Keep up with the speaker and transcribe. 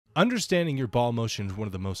Understanding your ball motion is one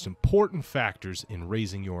of the most important factors in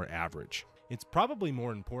raising your average. It's probably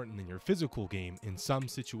more important than your physical game in some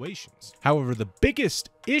situations. However, the biggest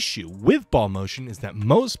issue with ball motion is that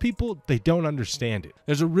most people, they don't understand it.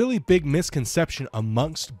 There's a really big misconception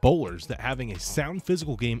amongst bowlers that having a sound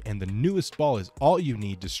physical game and the newest ball is all you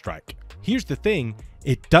need to strike. Here's the thing,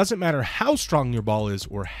 it doesn't matter how strong your ball is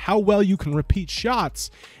or how well you can repeat shots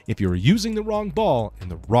if you're using the wrong ball in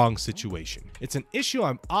the wrong situation. It's an issue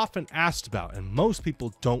I'm often asked about and most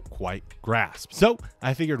people don't quite grasp. So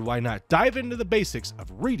I figured why not dive into the basics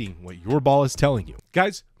of reading what your ball is telling you.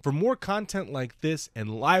 Guys, for more content like this and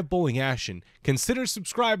live bowling action, consider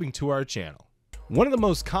subscribing to our channel. One of the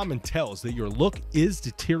most common tells that your look is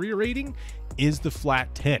deteriorating is the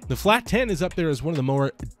flat 10. The flat 10 is up there as one of the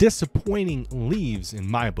more disappointing leaves in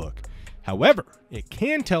my book. However, it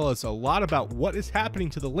can tell us a lot about what is happening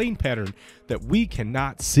to the lane pattern that we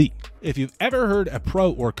cannot see. If you've ever heard a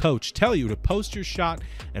pro or coach tell you to post your shot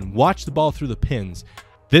and watch the ball through the pins,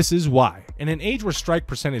 this is why. In an age where strike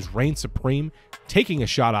percentage reigns supreme, taking a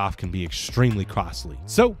shot off can be extremely costly.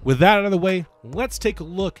 So with that out of the way, let's take a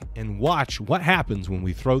look and watch what happens when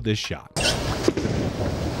we throw this shot.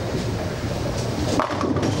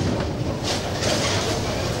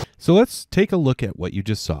 So let's take a look at what you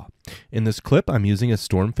just saw. In this clip, I'm using a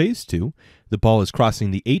Storm Phase 2. The ball is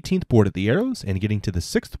crossing the 18th board at the arrows and getting to the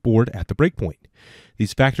 6th board at the breakpoint.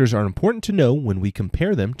 These factors are important to know when we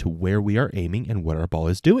compare them to where we are aiming and what our ball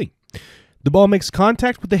is doing. The ball makes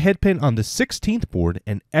contact with the head pin on the 16th board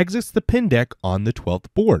and exits the pin deck on the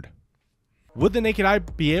 12th board. Would the naked eye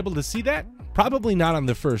be able to see that? Probably not on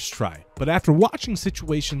the first try, but after watching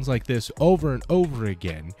situations like this over and over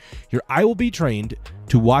again, your eye will be trained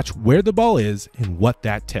to watch where the ball is and what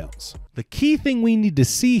that tells. The key thing we need to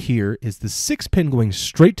see here is the 6 pin going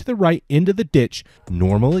straight to the right into the ditch.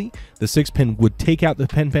 Normally, the 6 pin would take out the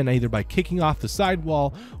 10 pin either by kicking off the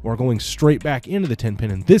sidewall or going straight back into the 10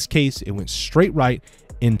 pin. In this case, it went straight right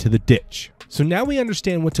into the ditch. So now we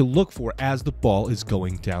understand what to look for as the ball is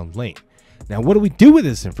going down lane. Now, what do we do with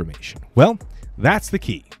this information? Well, that's the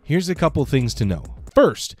key. Here's a couple things to know.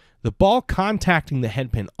 First, the ball contacting the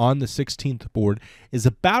head pin on the 16th board is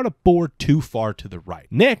about a board too far to the right.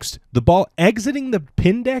 Next, the ball exiting the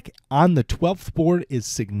pin deck on the 12th board is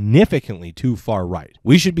significantly too far right.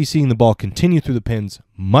 We should be seeing the ball continue through the pins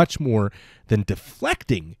much more than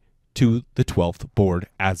deflecting to the 12th board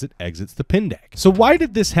as it exits the pin deck. So why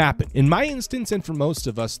did this happen? In my instance, and for most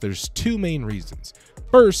of us, there's two main reasons.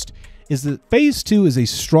 First, is that Phase 2 is a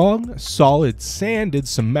strong, solid, sanded,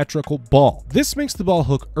 symmetrical ball. This makes the ball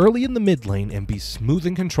hook early in the mid lane and be smooth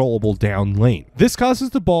and controllable down lane. This causes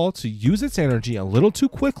the ball to use its energy a little too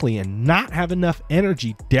quickly and not have enough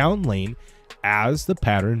energy down lane as the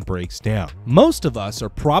pattern breaks down. Most of us are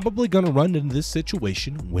probably going to run into this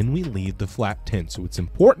situation when we leave the flat 10, so it's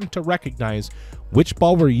important to recognize which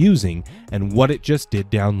ball we're using and what it just did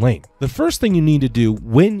down lane. The first thing you need to do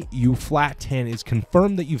when you flat 10 is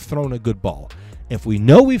confirm that you've thrown a good ball. If we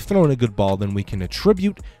know we've thrown a good ball, then we can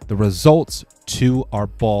attribute the results to our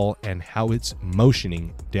ball and how it's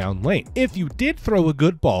motioning down lane. If you did throw a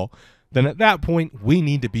good ball, then at that point, we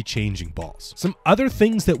need to be changing balls. Some other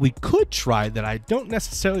things that we could try that I don't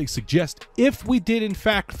necessarily suggest if we did in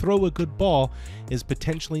fact throw a good ball is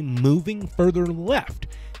potentially moving further left.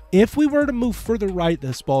 If we were to move further right,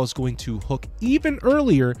 this ball is going to hook even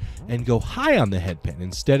earlier and go high on the head pin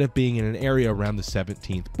instead of being in an area around the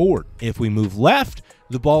 17th board. If we move left,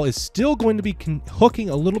 the ball is still going to be hooking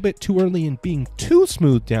a little bit too early and being too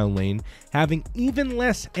smooth down lane, having even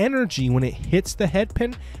less energy when it hits the head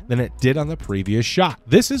pin than it did on the previous shot.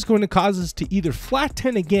 This is going to cause us to either flat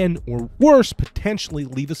 10 again or worse, potentially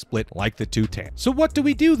leave a split like the 210. So what do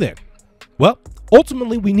we do then? Well,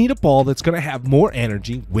 ultimately, we need a ball that's going to have more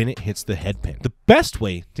energy when it hits the head pin. The best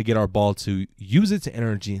way to get our ball to use its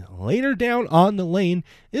energy later down on the lane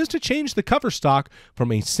is to change the cover stock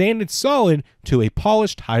from a sanded solid to a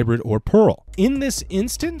polished hybrid or pearl. In this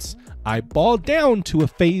instance, I balled down to a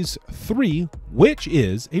Phase 3, which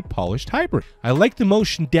is a polished hybrid. I like the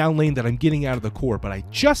motion down lane that I'm getting out of the core, but I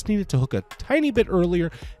just need it to hook a tiny bit earlier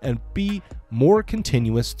and be more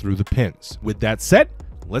continuous through the pins. With that said,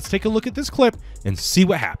 let's take a look at this clip and see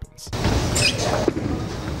what happens.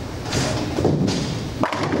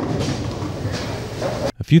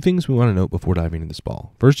 A few things we want to note before diving into this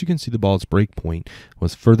ball. First, you can see the ball's break point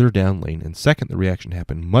was further down lane, and second, the reaction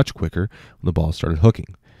happened much quicker when the ball started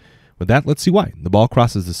hooking. With that, let's see why. The ball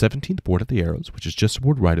crosses the 17th board at the arrows, which is just a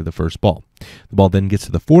board right of the first ball. The ball then gets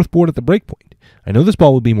to the 4th board at the break point. I know this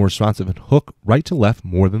ball will be more responsive and hook right to left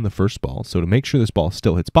more than the first ball, so to make sure this ball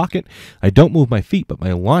still hits pocket, I don't move my feet, but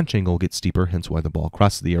my launch angle gets steeper, hence why the ball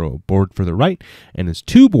crosses the arrow board further right and is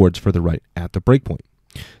 2 boards further right at the breakpoint.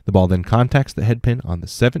 The ball then contacts the head pin on the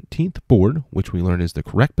 17th board, which we learned is the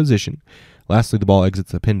correct position. Lastly, the ball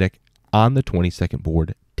exits the pin deck on the 22nd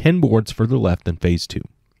board, 10 boards further left than phase 2.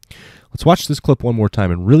 Let's watch this clip one more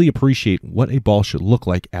time and really appreciate what a ball should look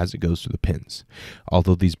like as it goes through the pins.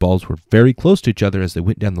 Although these balls were very close to each other as they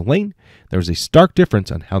went down the lane, there was a stark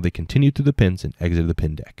difference on how they continued through the pins and exited the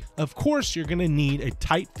pin deck. Of course, you're going to need a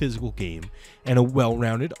tight physical game and a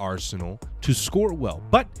well-rounded arsenal to score well,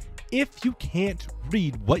 but if you can't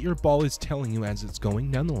read what your ball is telling you as it's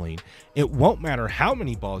going down the lane, it won't matter how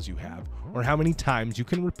many balls you have or how many times you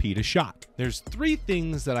can repeat a shot. There's 3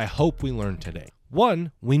 things that I hope we learn today.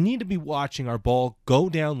 1, we need to be watching our ball go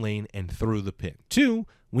down lane and through the pin. 2,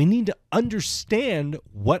 we need to understand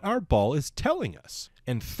what our ball is telling us.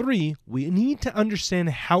 And 3, we need to understand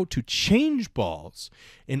how to change balls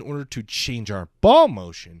in order to change our ball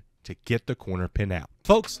motion to get the corner pin out.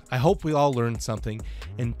 Folks, I hope we all learned something,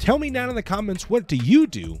 and tell me down in the comments, what do you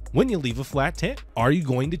do when you leave a flat 10? Are you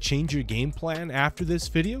going to change your game plan after this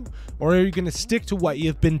video, or are you going to stick to what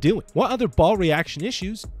you've been doing? What other ball reaction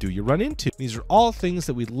issues do you run into? These are all things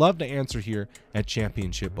that we'd love to answer here at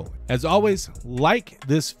Championship Bowling. As always, like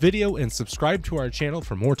this video and subscribe to our channel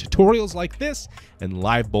for more tutorials like this and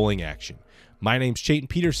live bowling action. My name's Chayton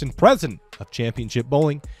Peterson, president of Championship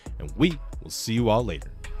Bowling, and we will see you all later.